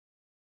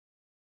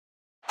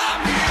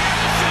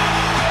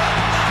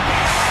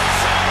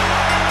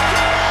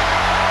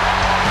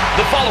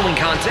following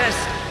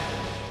contest.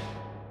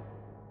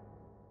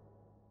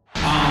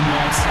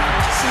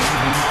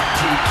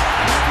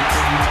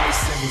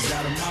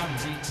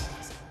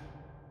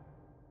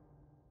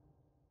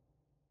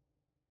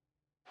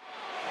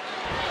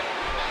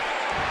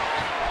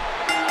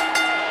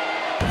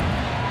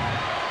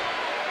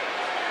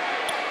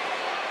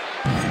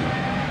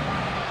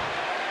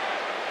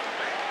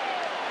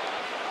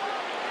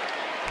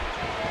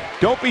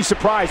 Don't be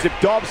surprised if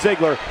Dolph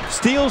Ziggler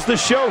steals the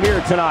show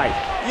here tonight.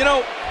 You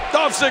know,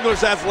 Dolph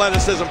Ziggler's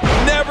athleticism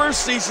never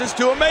ceases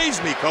to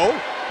amaze me, Cole.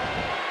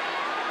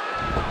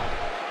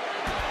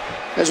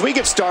 As we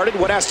get started,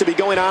 what has to be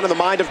going on in the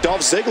mind of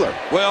Dolph Ziggler?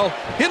 Well,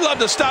 he'd love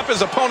to stop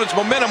his opponent's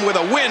momentum with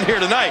a win here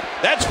tonight,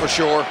 that's for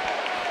sure.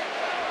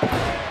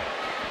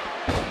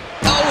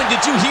 Oh, and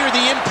did you hear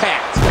the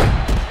impact?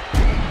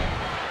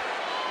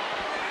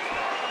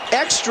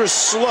 Extra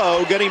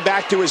slow getting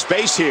back to his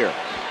base here.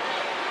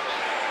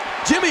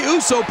 Jimmy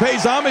Uso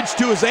pays homage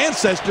to his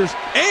ancestors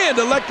and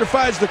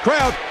electrifies the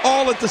crowd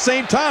all at the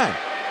same time.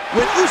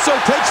 When Uso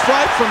takes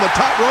flight from the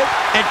top rope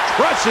and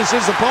crushes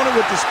his opponent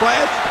with the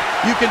splash,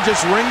 you can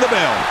just ring the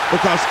bell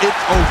because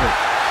it's over.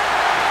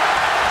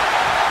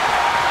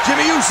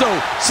 Jimmy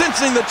Uso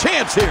sensing the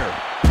chance here.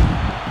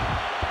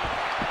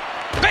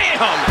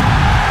 Bam!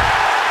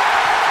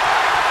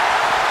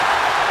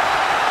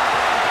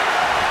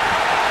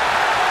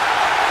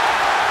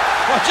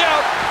 Watch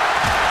out!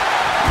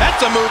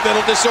 That's a move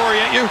that'll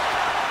disorient you.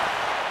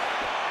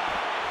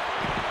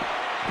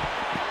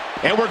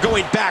 And we're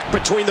going back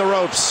between the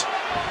ropes.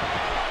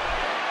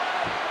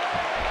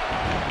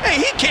 Hey,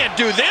 he can't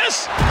do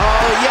this.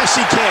 Oh, yes,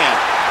 he can.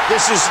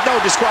 This is no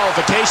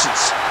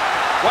disqualifications.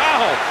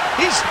 Wow,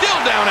 he's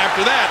still down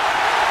after that.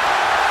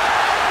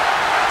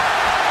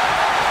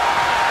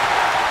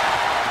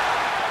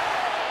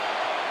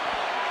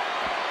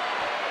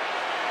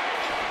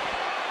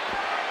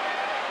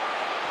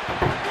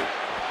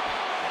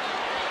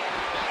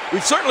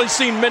 We've certainly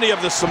seen many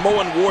of the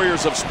Samoan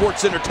warriors of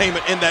sports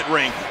entertainment in that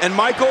ring. And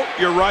Michael,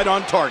 you're right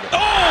on target.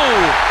 Oh!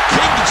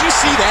 King, did you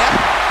see that?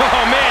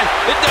 Oh, man,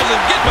 it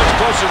doesn't get much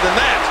closer than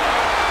that.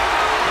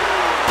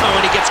 Oh,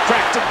 and he gets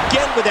cracked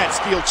again with that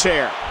steel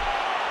chair.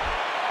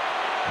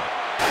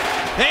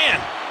 Man,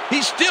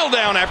 he's still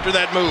down after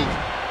that move.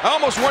 I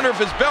almost wonder if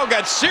his bell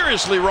got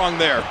seriously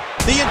wrong there.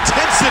 The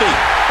intensity.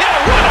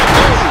 Yeah, what a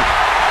move!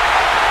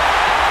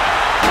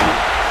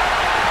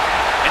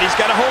 And he's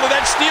got a hold of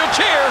that steel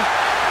chair.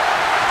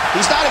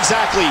 He's not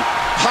exactly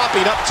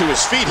hopping up to his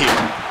feet here.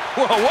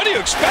 Well, what do you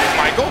expect,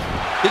 Michael?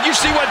 Did you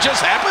see what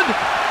just happened?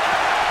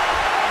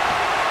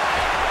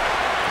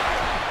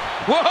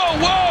 Whoa,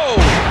 whoa!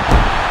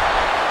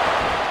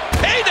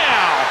 Hey,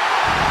 now!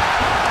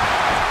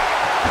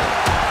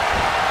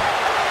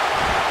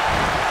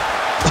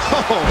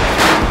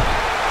 Oh.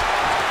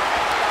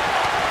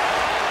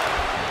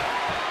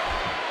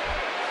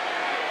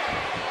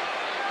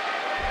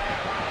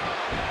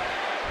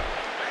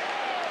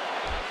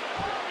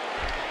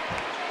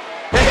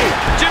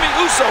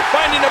 Uso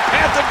finding a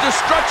path of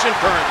destruction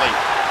currently.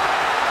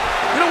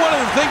 You know, one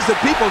of the things that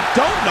people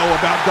don't know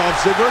about Dolph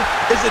Ziggler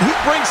is that he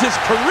brings his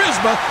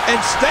charisma and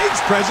stage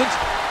presence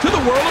to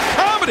the world of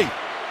comedy.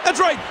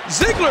 That's right,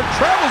 Ziggler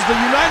travels the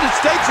United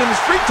States in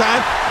his free time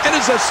and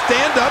is a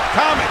stand-up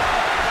comic.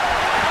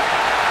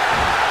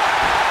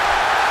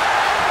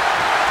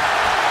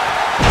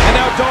 And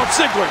now Dolph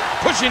Ziggler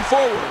pushing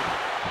forward.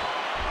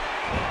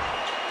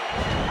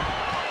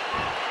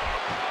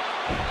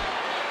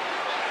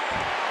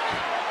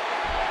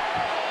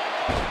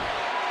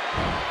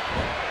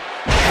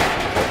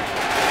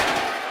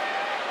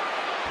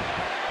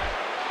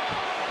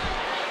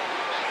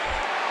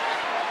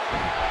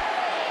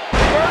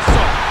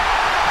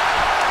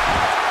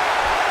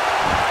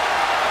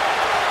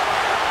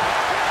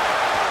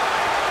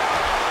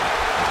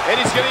 And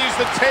he's going to use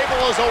the table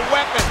as a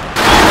weapon.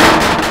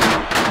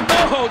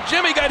 Oh,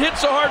 Jimmy got hit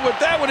so hard with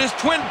that one, his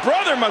twin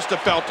brother must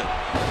have felt it.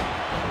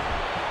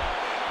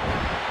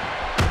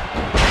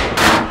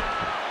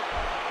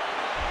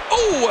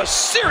 Oh, a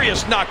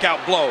serious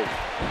knockout blow.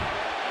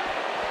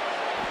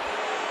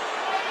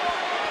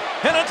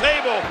 And a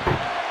table.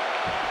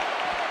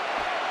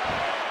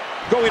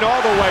 Going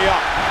all the way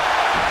up.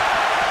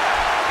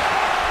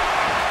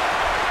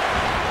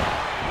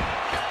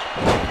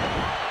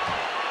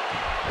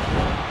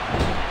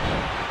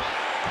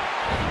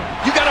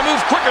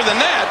 Quicker than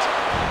that.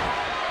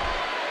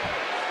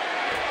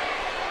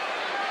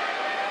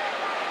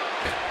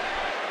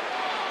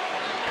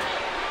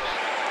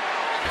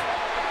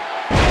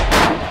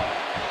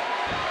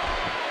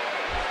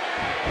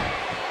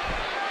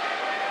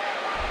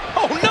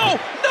 Oh, no,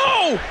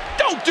 no!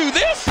 Don't do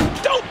this!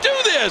 Don't do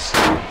this!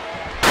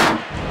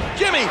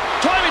 Jimmy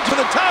climbing to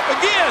the top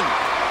again.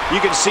 You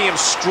can see him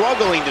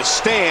struggling to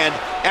stand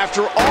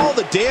after all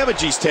the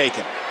damage he's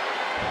taken.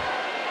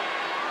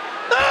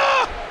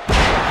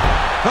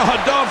 Oh,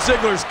 Dolph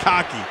Ziggler's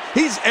cocky.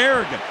 He's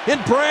arrogant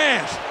and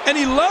brash, and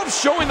he loves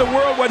showing the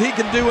world what he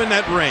can do in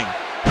that ring.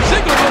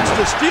 Ziggler looks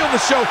to steal the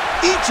show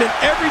each and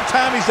every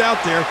time he's out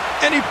there,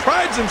 and he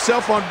prides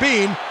himself on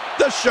being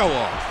the show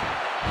off.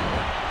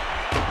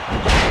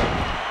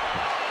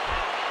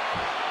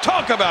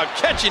 Talk about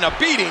catching a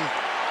beating.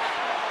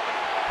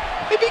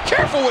 Hey, be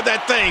careful with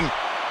that thing.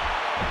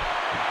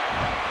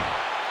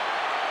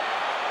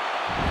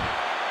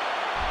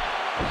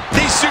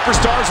 These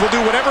superstars will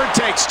do whatever it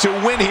takes to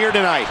win here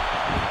tonight.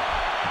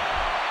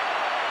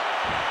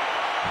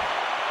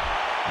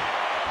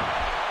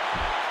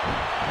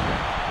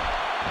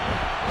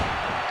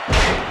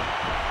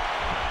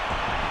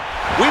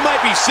 We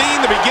might be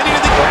seeing the beginning of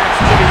the... Perhaps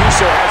Jimmy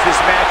Uso has this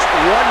match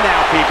won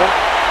now, people.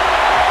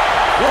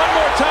 One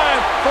more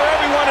time for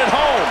everyone at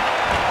home.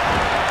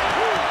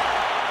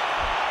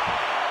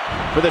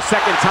 For the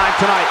second time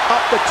tonight,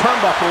 up the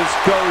turnbuckles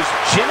goes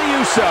Jimmy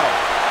Uso.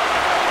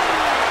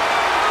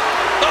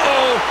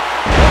 Uh-oh,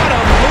 what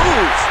a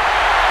move.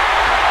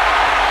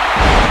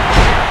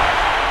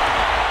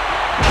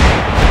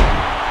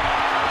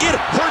 It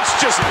hurts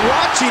just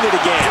watching it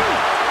again.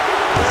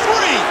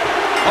 Free.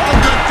 All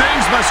good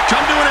things must come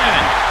to an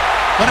end.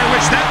 But I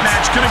wish that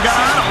match could have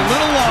gone on a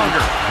little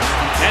longer.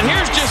 And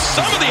here's just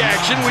some of the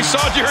action we saw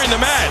during the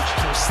match.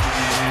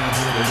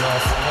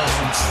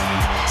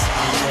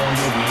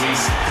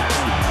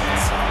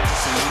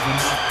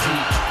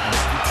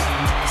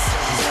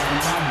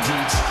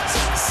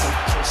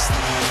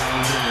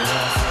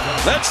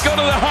 Let's go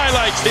to the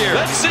highlights here.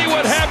 Let's see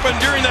what happened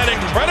during that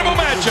incredible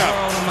matchup.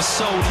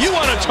 You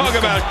want to talk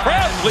about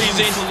crowd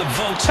pleasing?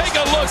 Take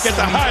a look at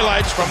the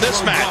highlights from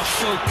this match.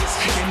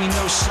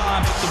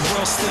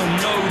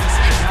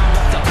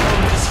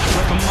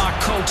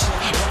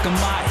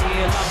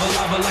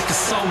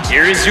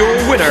 Here is your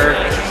winner,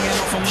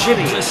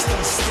 Jimmy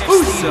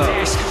Uso.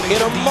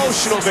 An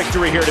emotional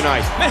victory here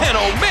tonight. Man,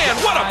 oh man,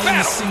 what a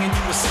battle!